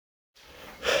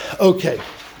Okay,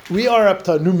 we are up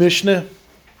to a new Mishnah.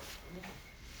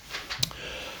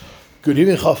 Good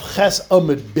evening, Chav Ches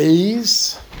Amud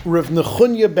Beis, Rav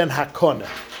Nechunya ben Hakona.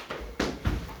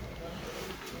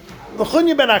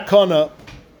 Nechunya ben Hakona,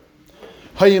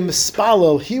 Hayim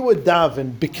Mispalel, he would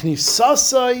daven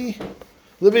b'knisasai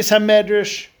l'beis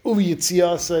hamedrash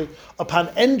uv'yitziyasai, upon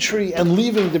entry and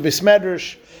leaving the beis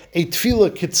medrash, a tefillah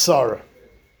kitzara.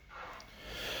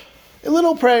 A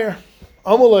little prayer.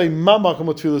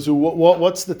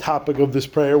 What's the topic of this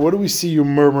prayer? What do we see you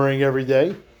murmuring every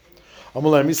day?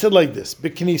 He said like this: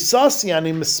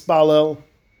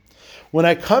 when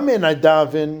I come in, I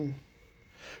daven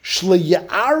al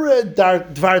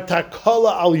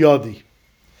yadi,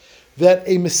 that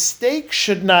a mistake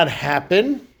should not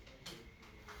happen.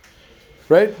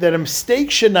 Right? That a mistake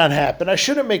should not happen. I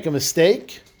shouldn't make a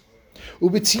mistake.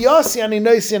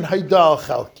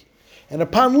 And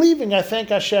upon leaving, I thank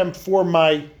Hashem for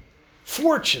my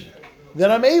fortune that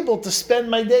I'm able to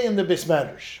spend my day in the beis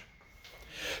medrash.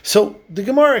 So the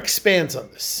Gemara expands on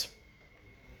this.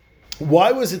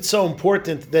 Why was it so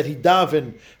important that he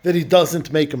daven, that he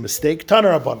doesn't make a mistake? Tana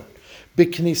Rabbanan.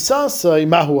 B'knisasai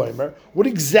mahu omer. What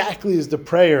exactly is the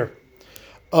prayer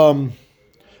that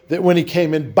when he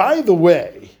came in? By the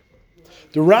way,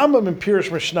 the Rambam in Pirush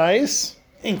Mishnayos,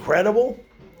 incredible,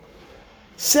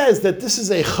 says that this is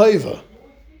a chayva,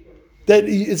 that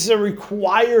it's a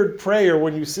required prayer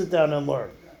when you sit down and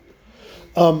learn.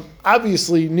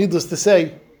 Obviously, needless to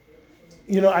say,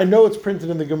 I know it's printed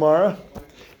in the Gemara,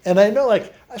 and I know,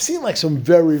 I've seen some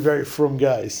very, very frum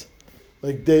guys,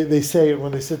 they say it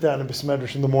when they sit down in beis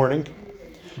medrash in the morning,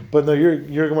 but no,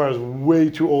 your Gemara is way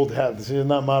too old to have this. It's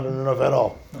not modern enough at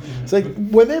all. It's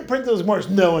when they print those Gemaras,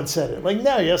 no one said it.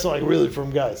 Now you have some really frum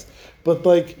guys, but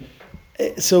but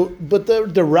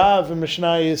the Rav and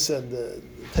Mishnayos and the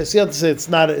Taisiyat say it's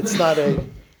not a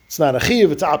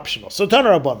chiyuv, it's optional. So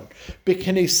Tana Rabbanan,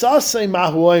 b'knisasai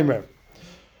mahu omer.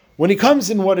 When he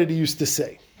comes in, what did he used to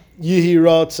say? Yihi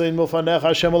ratzein milfanecha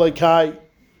Hashem Elokai.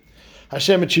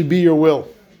 Hashem, it should be your will.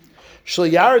 Shel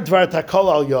yar dvar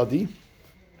takol al yadi,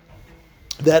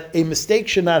 that a mistake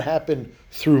should not happen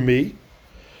through me.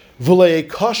 V'lo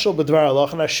yekashel b'dvar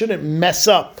halacha, and I shouldn't mess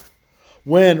up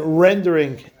when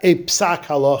rendering a psak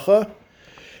halacha.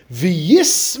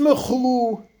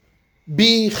 V'yismechu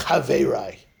bi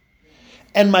chaverai,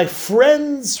 and my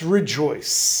friends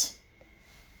rejoice.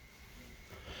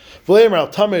 And I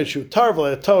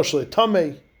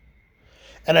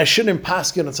shouldn't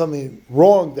paskin on something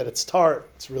wrong, that it's tar,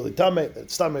 it's really tameh, that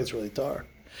it's tameh, it's really tar.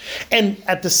 And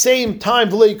at the same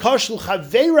time,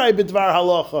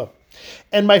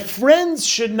 and my friends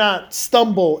should not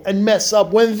stumble and mess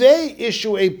up when they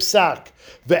issue a psak,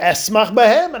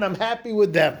 and I'm happy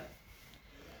with them.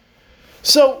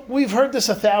 So we've heard this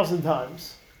 1,000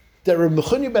 times, that Rav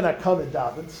Nechunya ben Hakona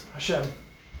davens, Hashem,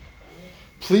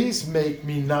 please make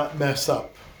me not mess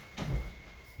up.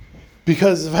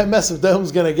 Because if I mess up, then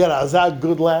who's going to get a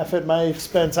good laugh at my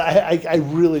expense? I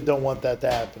really don't want that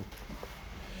to happen.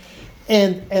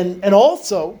 And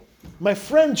also, my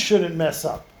friend shouldn't mess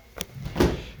up.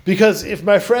 Because if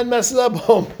my friend messes up,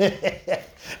 oh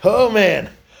man,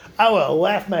 I will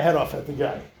laugh my head off at the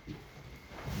guy.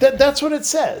 That's what it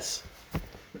says.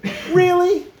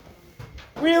 Really?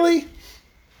 Really?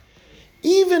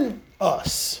 Even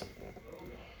us,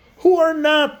 who are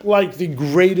not like the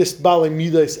greatest Balei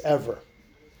Midas ever,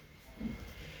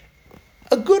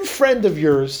 a good friend of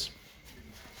yours,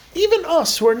 even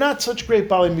us who are not such great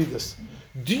Balei Midas,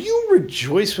 do you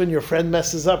rejoice when your friend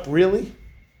messes up, really?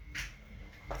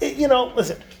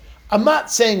 Listen, I'm not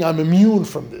saying I'm immune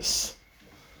from this.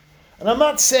 And I'm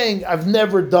not saying I've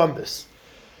never done this.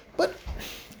 But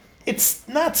it's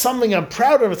not something I'm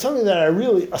proud of. It's something that I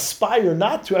really aspire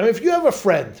not to. I mean, if you have a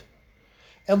friend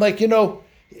and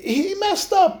he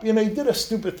messed up, he did a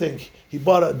stupid thing. He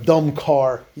bought a dumb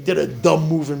car. He did a dumb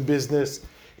move in business.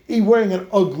 He wearing an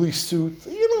ugly suit.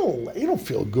 You don't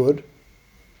feel good.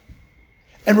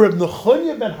 And Rav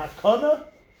Nechunya ben Hakona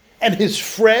and his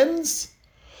friends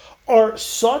are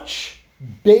such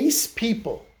base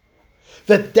people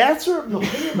that's what Rav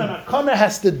Nechunya ben Hakona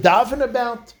has to daven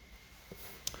about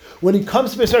when he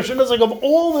comes to beis medrash. Of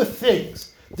all the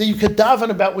things that you could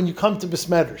daven about when you come to beis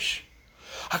medrash,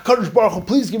 HaKadosh Baruch Hu,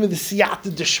 please give me the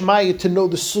siyata d'shmaya to know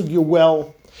the sugya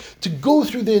well, to go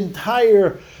through the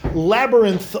entire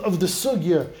labyrinth of the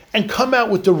sugya and come out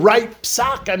with the right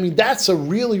psak. I mean, that's a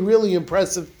really, really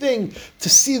impressive thing, to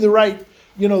see the right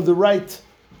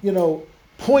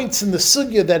points in the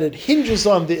sugya that it hinges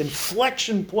on, the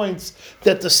inflection points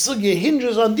that the sugya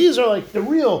hinges on. These are the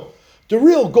real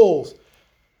goals.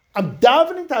 I'm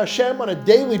davening to Hashem on a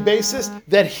daily basis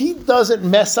that He doesn't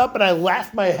mess up and I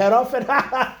laugh my head off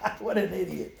at what an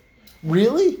idiot.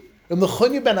 Really? And the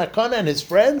Chunya ben Akana and his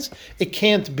friends? It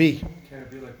can't be. Can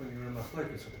it be like when you're in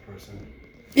machlekes with the person?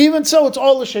 Even so, it's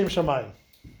all l'shem shamayim.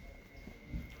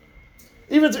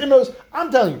 Even, I'm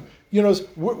telling you,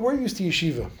 we're used to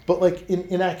yeshiva, but like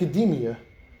in academia,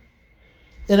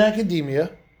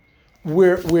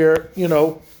 where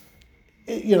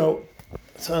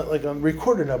it's not like I'm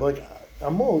recording now, but like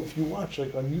if you watch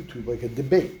like on YouTube, like a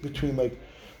debate between like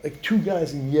two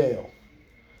guys in Yale,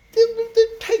 they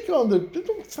take on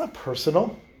it's not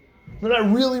personal. I mean, I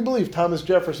really believe Thomas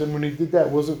Jefferson, when he did that,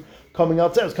 wasn't coming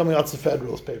out. It was coming out to the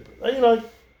Federalist paper.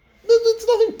 It's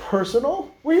nothing personal.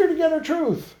 We're here to get our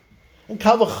truth. And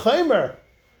Kavachimer,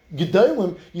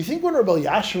 Gedolim, you think when Rabbi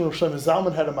Yashiv and Rav Shlomo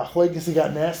Zalman had a machlekes and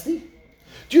got nasty?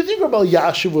 Do you think Rabbi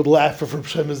Yashiv would laugh if Rav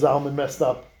Shlomo Zalman messed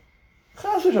up?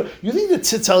 You think that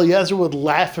Tzitz Eliezer would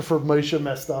laugh if Rav Moshe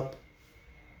messed up?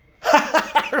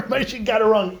 Rav Moshe got it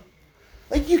wrong.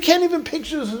 Like, you can't even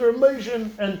picture this as Rav Moshe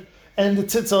and the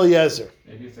Tzitz Eliezer.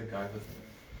 Maybe it's a guy with...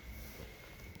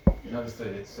 You notice that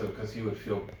it's so because he would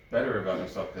feel better about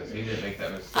himself because he didn't make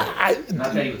that mistake.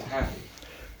 Not that he was happy.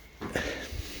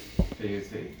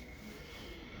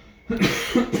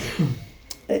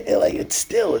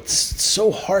 It's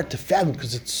so hard to fathom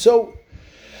because it's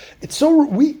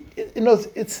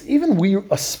even we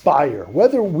aspire,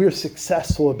 whether we're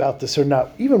successful about this or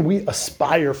not, even we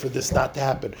aspire for this not to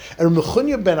happen. And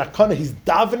Mechunya ben Akana, he's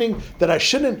davening that I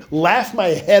shouldn't laugh my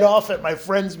head off at my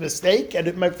friend's mistake and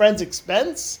at my friend's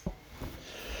expense.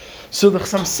 So the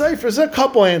Chassam Sofer, there's a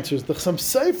couple answers. The Chassam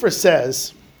Sofer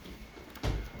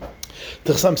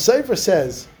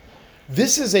says,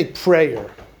 this is a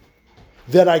prayer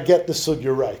that I get the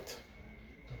sugya right.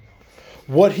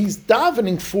 What he's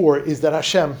davening for is that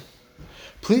Hashem,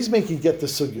 please make me get the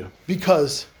sugya,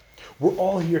 because we're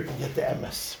all here to get the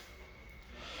emes.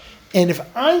 And if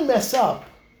I mess up,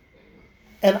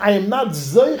 and I am not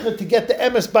zeicha to get the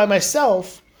emes by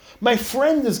myself, my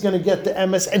friend is going to get the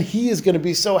emes, and he is going to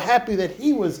be so happy that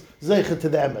he was zeicha to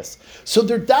the emes. So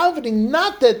they're davening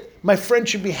not that my friend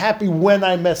should be happy when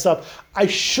I mess up. I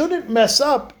shouldn't mess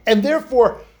up, and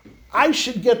therefore I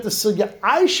should get the sugya.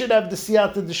 I should have the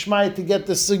siyata d'shmaya to get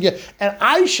the sugya, and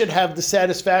I should have the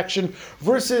satisfaction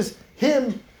versus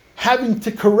him having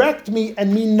to correct me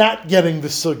and me not getting the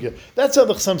sugya. That's how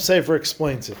the Chassam Sofer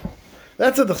explains it.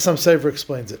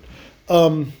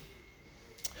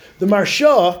 The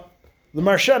Marsha,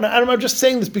 and I'm just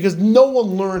saying this because no one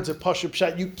learns at Pashup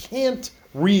Pshat. You can't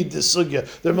read the sugya.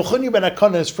 The Mechunya ben Akana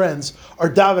and his friends are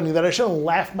davening that I shouldn't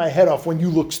laugh my head off when you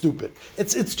look stupid.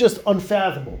 It's just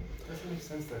unfathomable. Doesn't make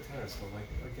sense that Torah. So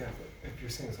again, if you're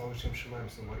saying it's all Hashem Shemaim,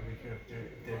 so what do we care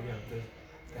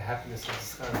if the happiness of the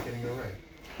schar getting it right?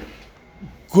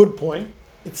 Good point.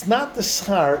 It's not the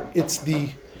schar, it's the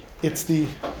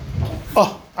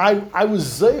I was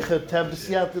zeicha to have the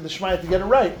siyata d'shmaya to get it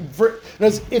right.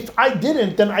 Because if I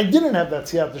didn't, then I didn't have that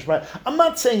siyata d'shmaya. I'm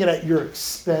not saying it at your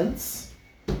expense,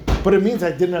 but it means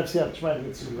I didn't have siyata d'shmaya to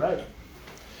get it right.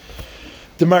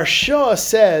 The Marsha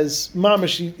says,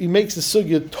 Mamash, he makes the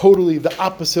sugya totally the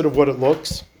opposite of what it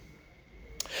looks.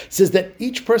 Says that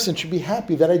each person should be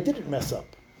happy that I didn't mess up.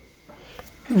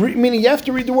 Meaning you have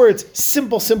to read the words,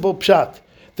 simple pshat.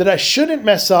 That I shouldn't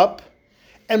mess up,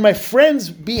 and my friends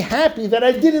be happy that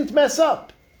I didn't mess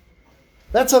up.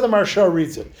 That's how the Marsha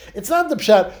reads it. It's not the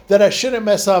pshat that I shouldn't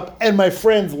mess up and my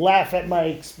friends laugh at my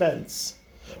expense.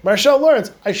 Marsha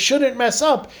learns I shouldn't mess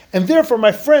up, and therefore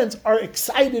my friends are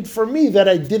excited for me that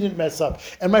I didn't mess up.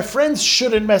 And my friends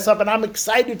shouldn't mess up, and I'm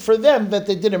excited for them that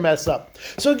they didn't mess up.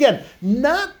 So again,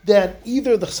 not that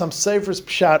either the Chassam Sofer's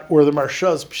pshat or the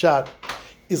Marsha's pshat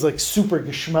is like super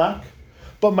geschmack,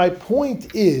 but my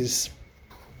point is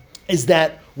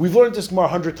that we've learned this Gemara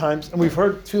 100 times, and we've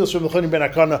heard tefillos from the Mechunya ben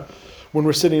Akana when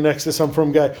we're sitting next to some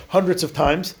from guy hundreds of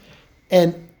times,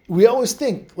 and we always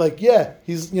think like,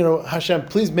 he's Hashem,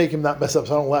 please make him not mess up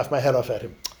so I don't laugh my head off at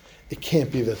him. It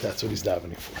can't be that that's what he's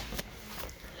davening for.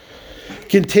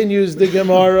 Continues the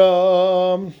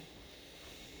Gemara.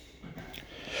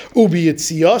 Ubi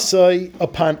Yitziyasai,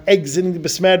 upon exiting the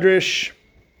Besmedrish,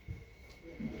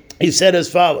 he said as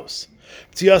follows.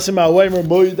 Hashem,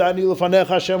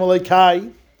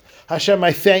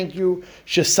 I thank you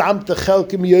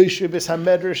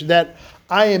that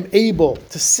I am able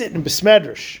to sit in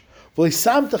Besmedrish.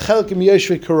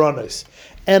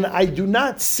 And I do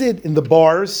not sit in the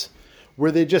bars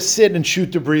where they just sit and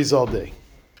shoot the breeze all day.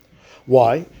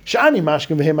 Why?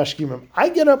 I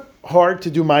get up hard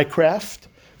to do my craft.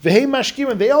 They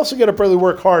also get up early,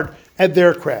 work hard at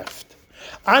their craft.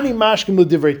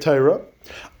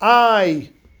 I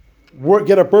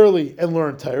get up early and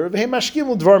learn Torah. They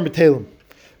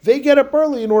get up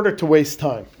early in order to waste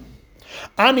time.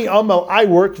 Ani amal, I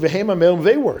work. V'hema melim,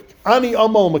 they work. Ani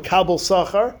amal makabel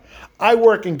sachar, I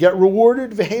work and get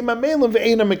rewarded. V'hema melim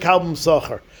v'eina makabel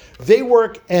sachar, they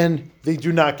work and they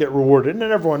do not get rewarded. And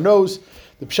then everyone knows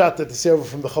the pshat that they say over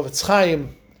from the Chavetz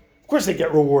Chaim. Of course, they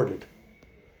get rewarded.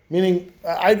 Meaning,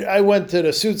 I went to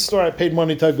the suit store. I paid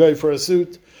money to a guy for a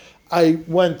suit. I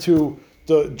went to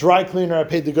the dry cleaner. I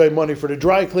paid the guy money for the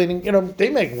dry cleaning. They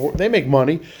make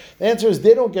money. The answer is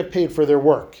they don't get paid for their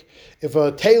work. If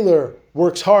a tailor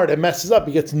works hard and messes up,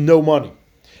 he gets no money.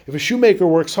 If a shoemaker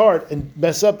works hard and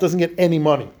messes up, doesn't get any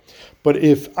money. But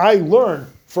if I learn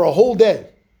for a whole day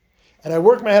and I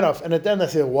work my head off, and at the end I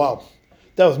say, wow,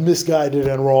 that was misguided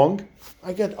and wrong,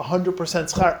 I get 100%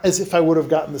 schar, as if I would have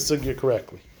gotten the sugya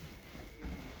correctly.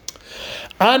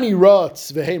 Ani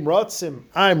ratz v'heim ratzim,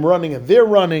 I'm running and they're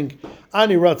running.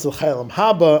 Ani ratz l'chaylam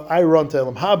haba, I run to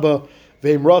elam haba,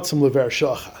 v'heim ratzim lever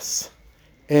shachas.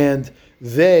 And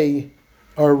they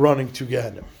are running to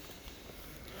Gehenna.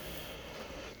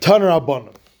 Taner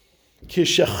Rabbanan,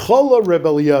 kishechola Rebbe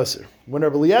Eliezer, when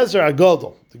Rebbe Eliezer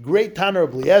Agadol, the great Taner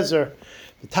Rebbe Eliezer,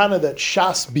 the Tana that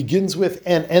Shas begins with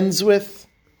and ends with,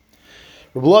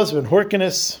 Rebbe Eliezer ben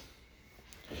Horkenes,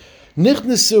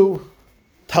 Nichnesu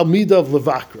Talmidav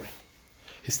Levakre.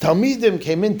 His Talmidim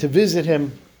came in to visit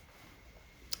him.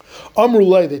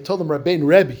 Amrulay, they told him, Rabbein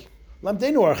Rebbe,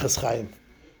 Lamdeinu Archas Chaim,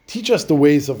 teach us the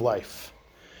ways of life.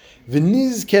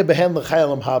 V'nizke behen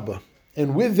l'chaylam haba,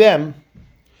 and with them,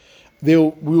 we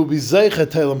will be zeicha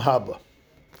teilam haba.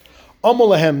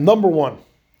 Amolahem, number one,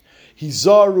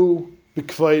 hizaru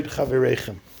b'kvaid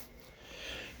chaverechem.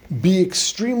 Be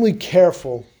extremely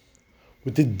careful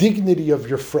with the dignity of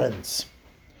your friends.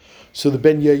 So the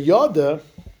Ben Yehoyada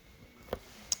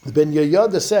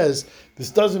says,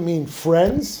 this doesn't mean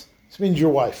friends, this means your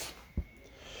wife.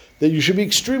 That you should be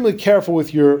extremely careful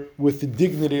with the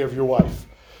dignity of your wife.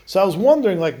 So I was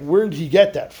wondering, where did he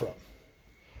get that from?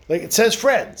 It says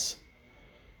friends.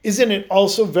 Isn't it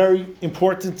also very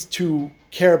important to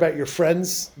care about your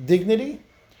friend's dignity?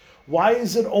 Why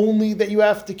is it only that you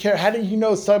have to care? How did you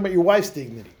know it's talking about your wife's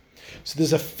dignity? So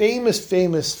there's a famous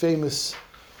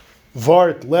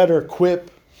Vart, letter, quip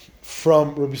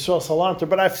from Rabbi Yisrael Salanter,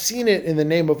 but I've seen it in the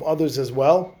name of others as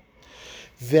well,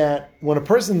 that when a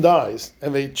person dies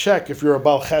and they check if you're a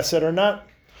Baal Chesed or not,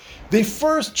 they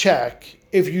first check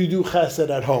if you do Chesed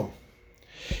at home.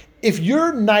 If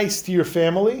you're nice to your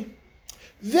family,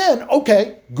 then,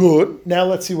 okay, good, now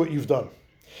let's see what you've done.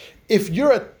 If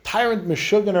you're a tyrant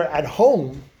Meshuggah at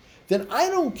home, then I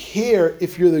don't care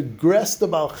if you're the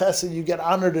Gresta Baal Chesed, you get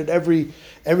honored at every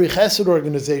Chesed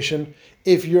organization.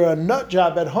 If you're a nut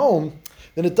job at home,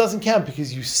 then it doesn't count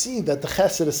because you see that the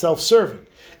Chesed is self-serving.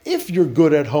 If you're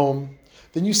good at home,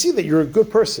 then you see that you're a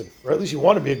good person, or at least you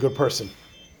want to be a good person.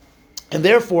 And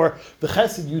therefore, the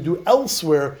Chesed you do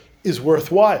elsewhere is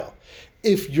worthwhile.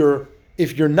 If you're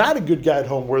not a good guy at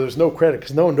home, where there's no credit,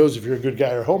 because no one knows if you're a good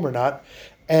guy at home or not,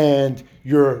 and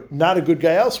you're not a good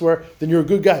guy elsewhere, then you're a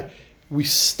good guy. We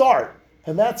start,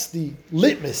 and that's the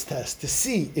litmus test to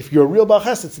see if you're a real Baal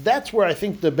Chesed. So that's where I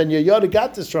think the Ben Yehoyada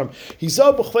got this from.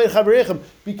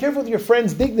 Be careful with your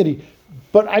friend's dignity.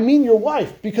 But I mean your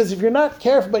wife, because if you're not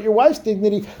careful about your wife's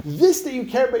dignity, this that you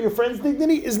care about your friend's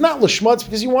dignity is not l'shmutz,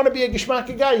 because you want to be a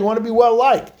geshmaka guy, you want to be well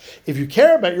liked. If you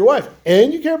care about your wife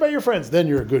and you care about your friends, then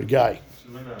you're a good guy.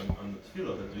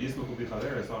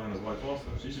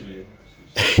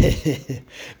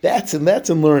 That's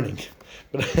in learning.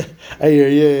 But I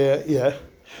hear,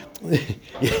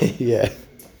 yeah.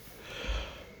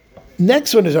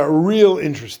 Next one is a real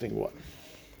interesting one.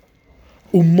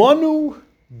 Umanu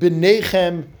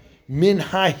b'nechem min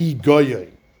hahigoyin.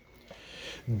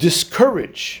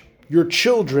 Discourage your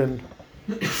children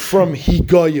from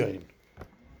higoyin.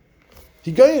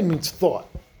 Higoyin means thought.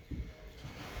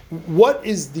 What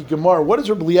is the Gemara? What is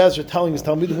Rebbe Eliezer telling his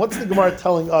Talmidim? What's the Gemara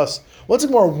telling us? What's the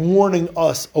Gemara warning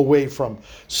us away from?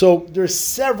 So there's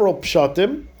several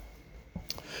pshatim.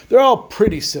 They're all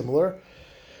pretty similar.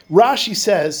 Rashi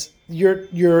says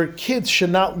your kids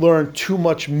should not learn too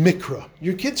much mikra.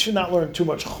 Your kids should not learn too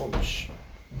much chumash.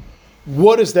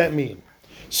 What does that mean?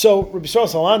 So Rabbi Yisrael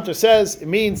Salanter says it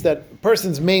means that a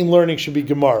person's main learning should be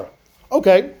Gemara.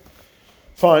 Okay,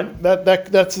 fine.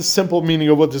 That's a simple meaning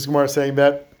of what this Gemara is saying,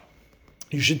 that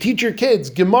you should teach your kids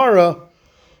Gemara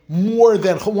more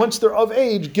than, once they're of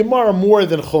age, Gemara more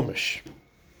than Chumash.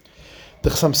 The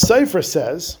Chassam Sofer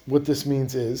says what this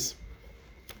means is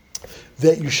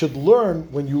that you should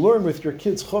learn, when you learn with your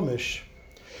kids Chumash,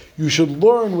 you should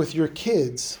learn with your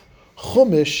kids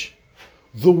Chumash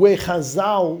the way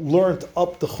Chazal learned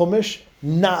up the Chumash,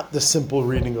 not the simple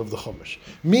reading of the Chumash.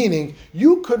 Meaning,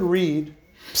 you could read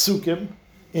Psukim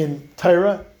in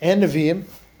Torah and Nevi'im,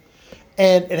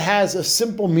 and it has a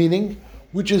simple meaning,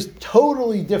 which is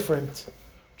totally different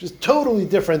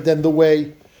than the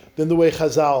way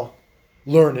Chazal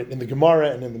learn it in the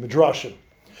Gemara and in the Midrashim.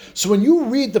 So when you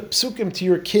read the Psukim to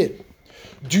your kid,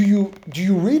 do you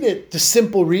read it the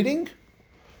simple reading,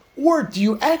 or do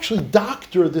you actually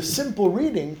doctor the simple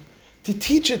reading to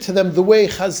teach it to them the way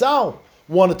Chazal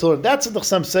wanted to learn? That's what the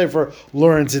Chassam Sofer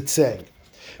learns it saying.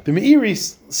 The Meiri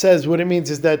says what it means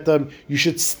is that you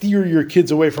should steer your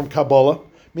kids away from Kabbalah,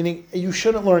 meaning you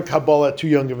shouldn't learn Kabbalah at too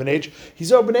young of an age.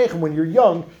 Hizar B'nechem, when you're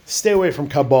young, stay away from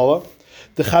Kabbalah.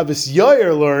 The Chavis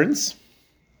Yair learns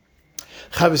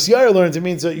it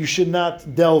means that you should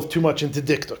not delve too much into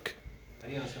diktuk. How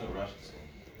do you understand what Rashi is saying?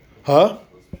 Huh?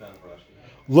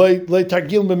 What's Lei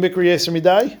targil b'mikra yeser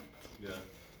midai. Yeah.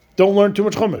 Don't learn too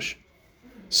much Chumash.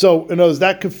 So, in other words,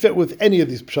 that could fit with any of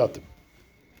these pshatim.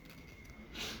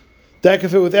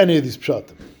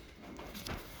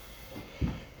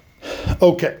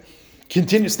 Okay.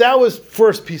 Continues. That was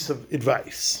first piece of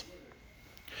advice.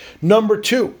 Number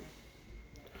two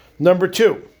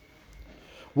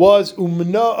was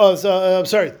number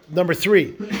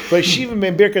three.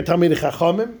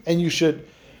 And you should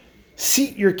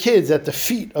seat your kids at the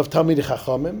feet of Talmidei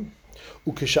Chachamim.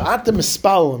 When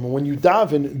you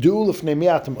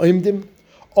daven,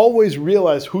 always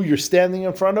realize who you're standing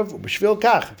in front of. If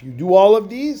you do all of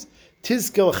these,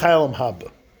 tizkel chayalam haba.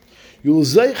 You will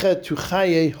zeicha to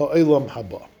chaye ha'olam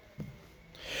haba.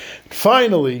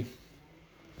 Finally,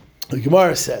 the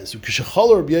Gemara says, when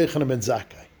Rabbi Yochanan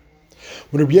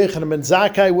ben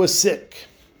Zakkai was sick,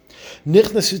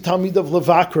 nichnasu talmidav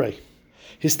levakrei.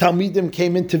 His talmidim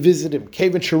came in to visit him.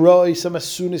 As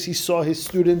soon as he saw his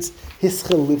students,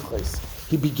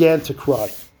 he began to cry.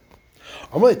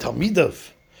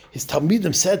 His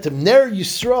talmidim said to him, Ner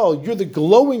Yisrael, you're the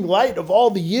glowing light of all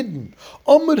the Yidden.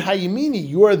 Amud Hayimini,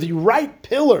 you are the right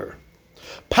pillar.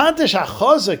 Pantesh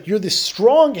HaChazak, you're the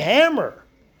strong hammer.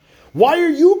 Why are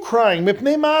you crying?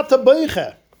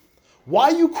 Why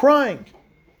are you crying?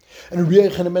 And Rabbi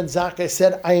Yochanan ben Zakkai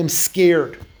said, I am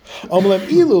scared.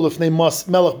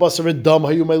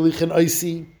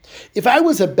 If I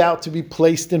was about to be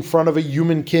placed in front of a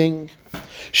human king,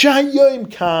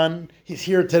 he's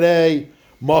here today,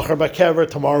 Machar Bakever,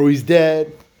 tomorrow he's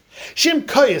dead. Shem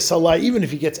Kayas Allah, even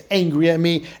if he gets angry at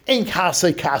me, Ein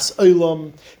Kasei Kas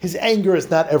Olam, his anger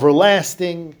is not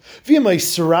everlasting. V'yamai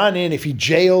Suranin, if he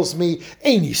jails me,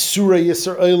 Ein Yisura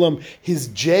Yisur Olam, his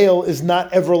jail is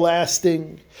not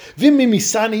everlasting. V'yamai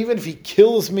Misani, even if he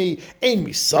kills me, Ein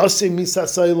Misase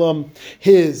Misas Olam,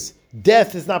 his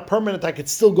death is not permanent, I could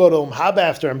still go to Olam Haba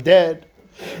after I'm dead.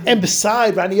 And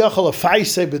beside, I'm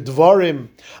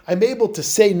able to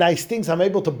say nice things, I'm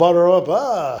able to butter up,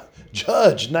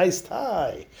 judge, nice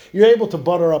tie. You're able to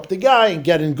butter up the guy and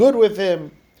get in good with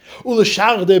him.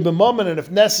 And if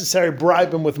necessary,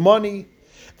 bribe him with money.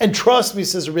 And trust me,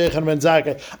 says Rabbi Yochanan ben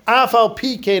Zakkai,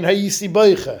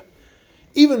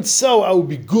 even so, I would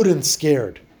be good and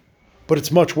scared. But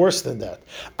it's much worse than that.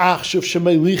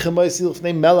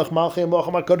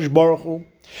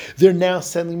 They're now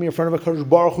sending me in front of a Kadosh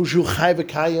Baruch Hu Shu Chai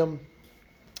V'Kayim.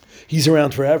 He's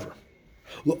around forever.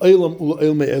 If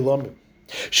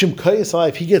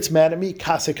he gets mad at me,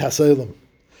 Kasa Kasa Elam.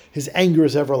 His anger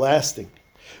is everlasting.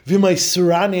 V'may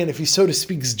Surani, and if he so to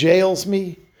speak jails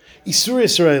me, Isur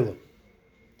Yisraelim.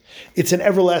 It's an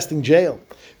everlasting jail.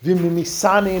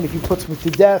 V'mimisani, and if he puts me to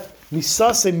death,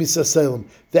 Misase Misaselim.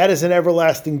 That is an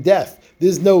everlasting death.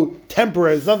 There's no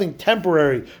temporary, there's nothing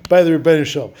temporary by the Rebbeinu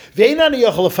Shalom.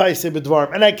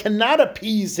 And I cannot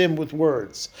appease him with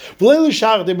words.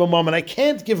 And I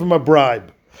can't give him a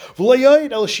bribe. I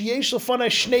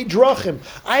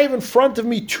have in front of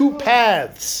me two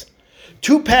paths.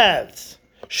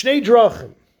 Shnei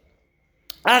drachim.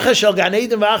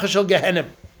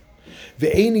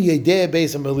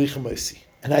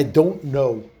 And I don't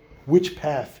know which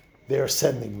path they are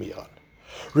sending me on.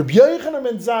 Rabbi Yochanan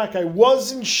ben Zakkai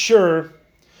wasn't sure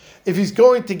if he's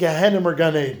going to Gehenna or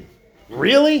Gan Eden.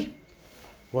 Really?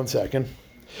 1 second.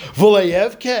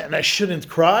 V'layevke, and I shouldn't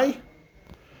cry?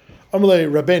 Amalei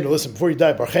Rabbeinu, listen, before you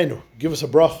die, Barchenu, give us a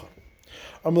bracha.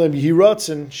 Amalei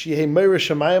Yihiratzin, Shihei Meir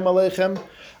Shamayim Aleichem,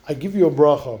 I give you a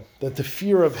bracha that the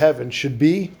fear of heaven should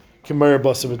be Kemeir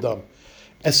Basav Adam,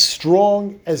 as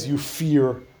strong as you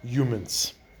fear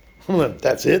humans.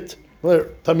 That's it.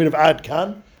 Talmid of Ad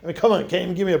Kan. I mean, come on, can't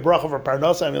you give me a bracha for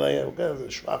parnasa? I mean, like, okay,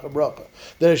 shvach a bracha.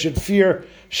 That I should fear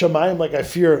Shemayim like I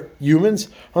fear humans?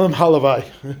 Halavai.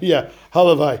 Yeah,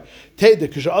 halavai. Teda,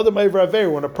 because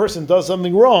when a person does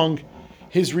something wrong,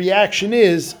 his reaction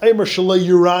is,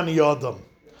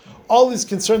 all he's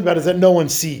concerned about is that no one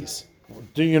sees.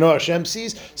 Do you know Hashem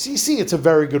sees? See, it's a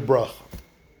very good bracha.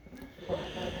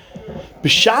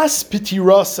 B'shas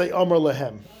pitirasei amar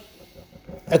lehem.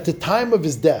 At the time of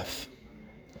his death,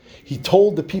 he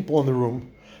told the people in the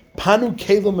room, Panu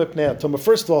kelim epnei tameh.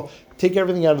 First of all, take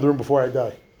everything out of the room before I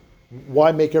die.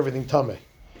 Why make everything tameh?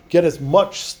 Get as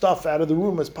much stuff out of the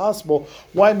room as possible.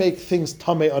 Why make things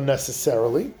tameh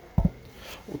unnecessarily?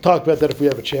 We'll talk about that if we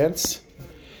have a chance.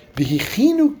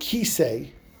 V'hichinu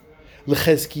kisei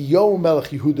l'chezkiyahu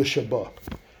melech Yehuda shaba.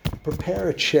 Prepare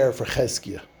a chair for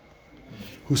Chezkiah,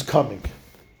 who's coming.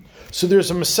 So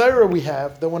there's a Messiah we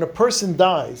have that when a person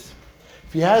dies,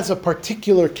 if he has a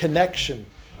particular connection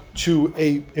to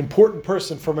a important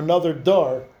person from another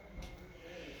dar,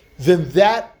 then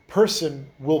that person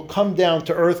will come down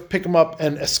to earth, pick him up,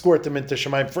 and escort them into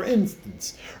Shemayim. For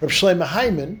instance, Reb Shlomo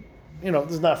Hyman,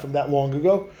 this is not from that long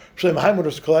ago. Shlomo Hyman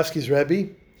was Kolevsky's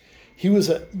Rebbe. He was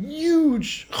a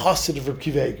huge chassid of Reb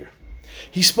Kiva Eger.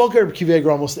 He spoke at Reb Kiva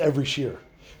Eger almost every shir.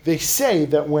 They say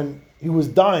that when he was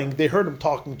dying, they heard him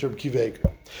talking to Reb Kiva Eger.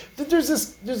 There's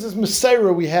this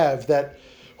Messiah we have that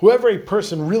whoever a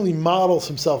person really models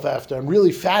himself after and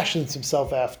really fashions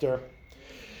himself after,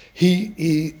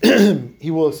 he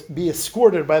will be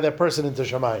escorted by that person into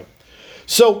Shamayim.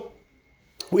 So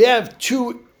we have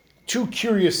two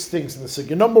curious things in the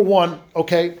sugya. Number one,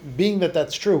 okay, being that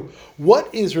that's true,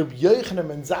 what is Rabbi Yochanan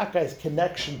ben Zakkai's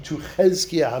connection to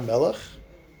Chezkiah HaMelech?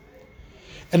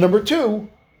 And number two,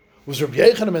 was Rabbi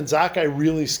Yochanan ben Zakkai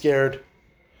really scared?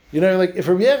 If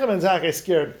Rabbi Yochanan ben Zakkai is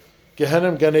scared,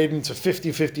 Gehenna, Gan Eden, it's a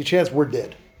 50-50 chance, we're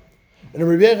dead. And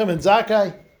Rabbi Yochanan ben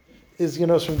Zakkai is,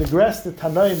 from the Gres to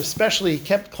Tanaim, especially, he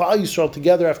kept Klal Yisrael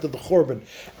together after the Churban.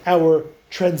 Our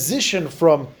transition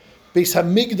from Beis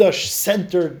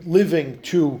Hamikdash-centered living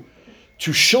to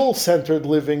Shul-centered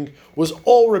living was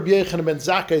all Rabbi Yochanan ben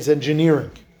Zakkai's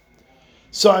engineering.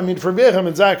 So, for Rabbi Yochanan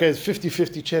ben Zakkai, it's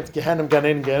 50-50 chance, Gehenna, Gan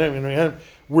Eden,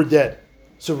 we're dead.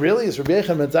 So really, is Rabbi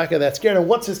Yochanan ben Zakkai that scared? And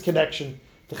what's his connection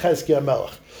to Chezkiah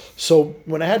Melech? So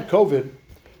when I had COVID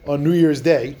on New Year's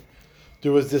Day,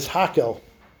 there was this hakel,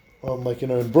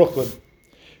 in Brooklyn,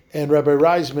 and Rabbi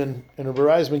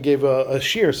Reisman gave a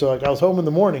shir. So I was home in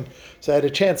the morning, so I had a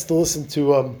chance to listen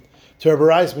to Rabbi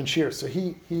Reisman shir. So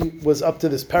he was up to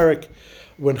this parak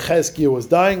when Chezkiah was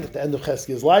dying at the end of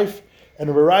Chezkiah's life, and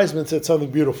Rabbi Reisman said something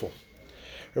beautiful.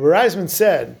 Rabbi Reisman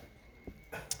said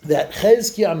that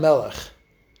Chezkiah Melech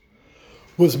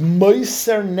was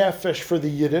Moiser Nefesh for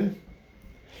the Yidden,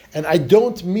 and I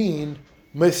don't mean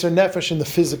Moiser Nefesh in the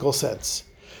physical sense.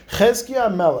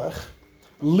 Chezkiah Melech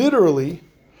literally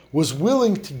was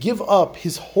willing to give up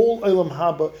his whole Olam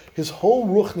Haba, his whole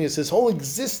Ruchnius, his whole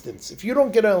existence. If you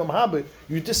don't get Olam Haba,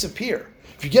 you disappear.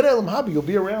 If you get Olam Haba, you'll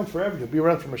be around forever. You'll be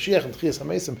around for Mashiach and Tchias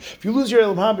HaMesim. If you lose your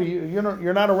Olam Haba,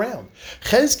 you're not around.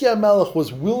 Chezkiah Melech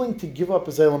was willing to give up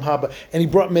his Olam Haba, and he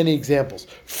brought many examples.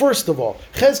 First of all,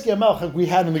 Chezkiah Melech, like we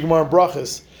had in the Gemara and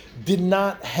Brachas, did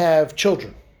not have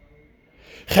children.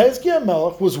 Chezkiah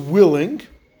Melech was willing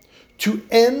to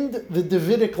end the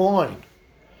Davidic line.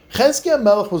 Chezkiah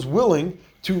Melech was willing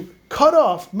to cut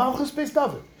off Malchus Beis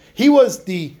David. He was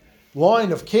the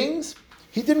line of kings.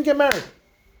 He didn't get married.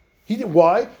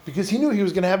 Why? Because he knew he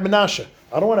was going to have Menashe.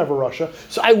 I don't want to have a Russia.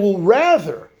 So I will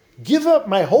rather give up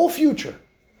my whole future,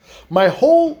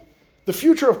 the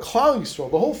future of Klal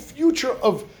Yisrael, the whole future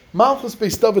of Malchus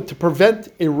Beis David to prevent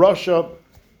a Russia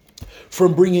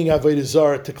from bringing Avodah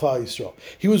Zarah to Klal Yisrael.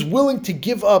 He was willing to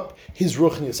give up his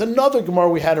Ruchnius. Another Gemara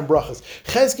we had in Brachas.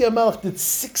 Chezkiah Melech did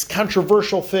 6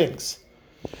 controversial things.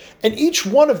 And each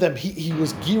one of them, he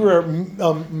was Gira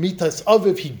Mitas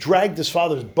Aviv, he dragged his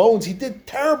father's bones, he did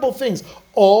terrible things,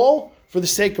 all for the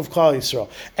sake of Klal Yisrael.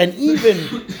 And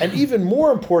even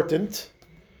more important,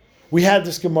 we had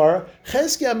this Gemara,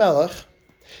 Chezkiah Melech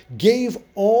gave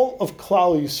all of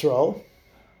Klal Yisrael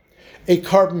a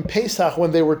carbon Pesach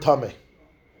when they were Tameh.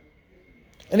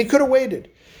 And he could have waited.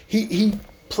 He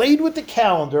played with the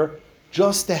calendar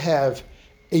just to have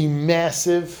a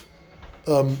massive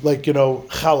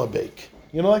challah bake.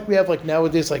 Like we have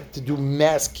nowadays, to do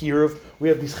mass kiruv, we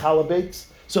have these challah bakes.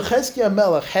 So Chezkiah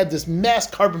Melech had this mass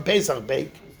carbon Pesach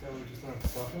bake.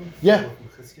 Yeah,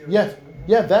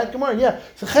 that Gemara, yeah.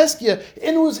 So Chezkiah,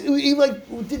 and he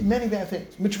did many bad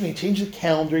things. Which means he changed the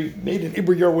calendar, he made an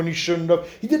Iber Yer when he shouldn't have.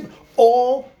 He did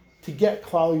all to get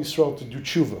Klal Yisrael to do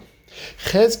tshuva.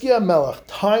 Chezkiah Melech,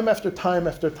 time after time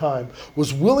after time,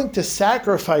 was willing to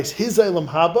sacrifice his Eilam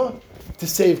Haba to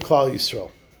save Klal Yisrael.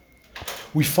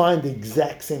 We find the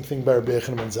exact same thing by Rabbi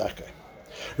Yochanan ben Zakkai.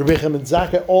 Rabbi Yochanan ben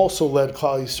Zakkai also led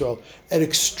Klal Yisrael at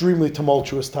extremely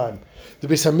tumultuous time. The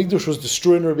Beis Hamikdash was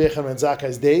destroyed in Rabbi Yochanan ben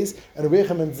Zakkai's days, and Rabbi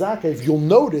Yochanan ben Zakkai, if you'll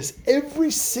notice,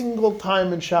 every single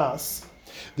time in Shas,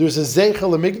 there's a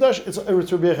Zeichel Hamikdash, it's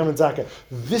Rabbi Yochanan ben Zakkai.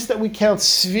 This that we count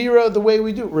Sfira the way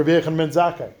we do, Rabbi Yochanan ben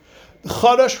Zakkai.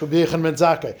 Chadash, Rabbi Yochanan ben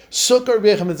Zakkai. Sukkah, Rabbi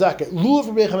Yochanan ben Zakkai. Lulav,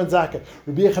 Rabbi Yochanan ben Zakkai.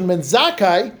 Rabbi Yochanan ben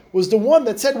Zakkai was the one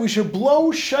that said we should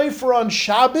blow shofar on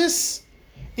Shabbos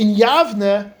in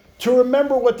Yavne to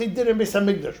remember what they did in Beis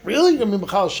Hamikdash. Really? You mean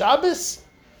B'chal Shabbos?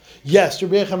 Yes,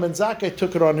 Rabbi Yochanan ben Zakkai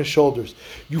took it on his shoulders.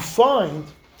 You find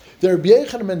that Rabbi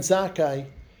Yochanan ben Zakkai,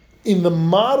 in the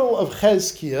model of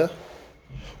Chezkiah,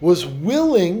 was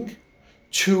willing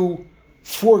to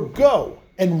forego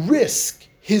and risk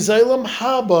his Eilam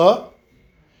Haba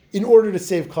in order to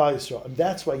save Klal Yisrael. And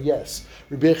that's why, yes,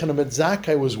 Rabbi Yochanan ben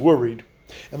Zakkai was worried,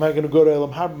 am I going to go to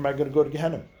Eilam Haba, am I going to go to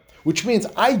Gehenna? Which means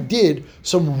I did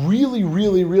some really,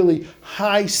 really, really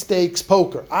high stakes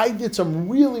poker. I did some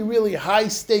really, really high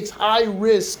stakes, high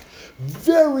risk,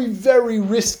 very, very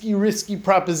risky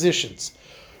propositions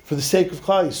for the sake of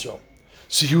Klal Yisrael.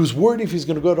 So he was worried if he's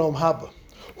going to go to Eilam Haba.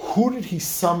 Who did he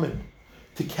summon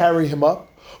to carry him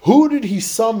up? Who did he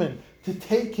summon to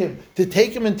take him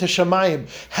into Shamayim,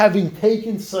 having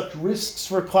taken such risks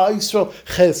for Klal Yisrael?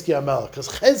 Chezkiah Melech. Because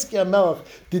Chezkiah Melech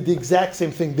did the exact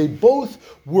same thing. They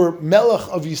both were Melech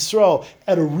of Yisrael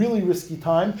at a really risky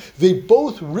time. They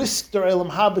both risked their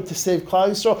Eilam Haba to save Klal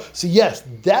Yisrael. So yes,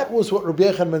 that was what Rabbi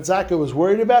Yochanan ben Zakkai was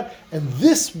worried about, and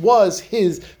this was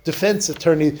his defense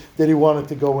attorney that he wanted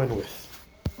to go in with.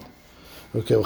 Okay.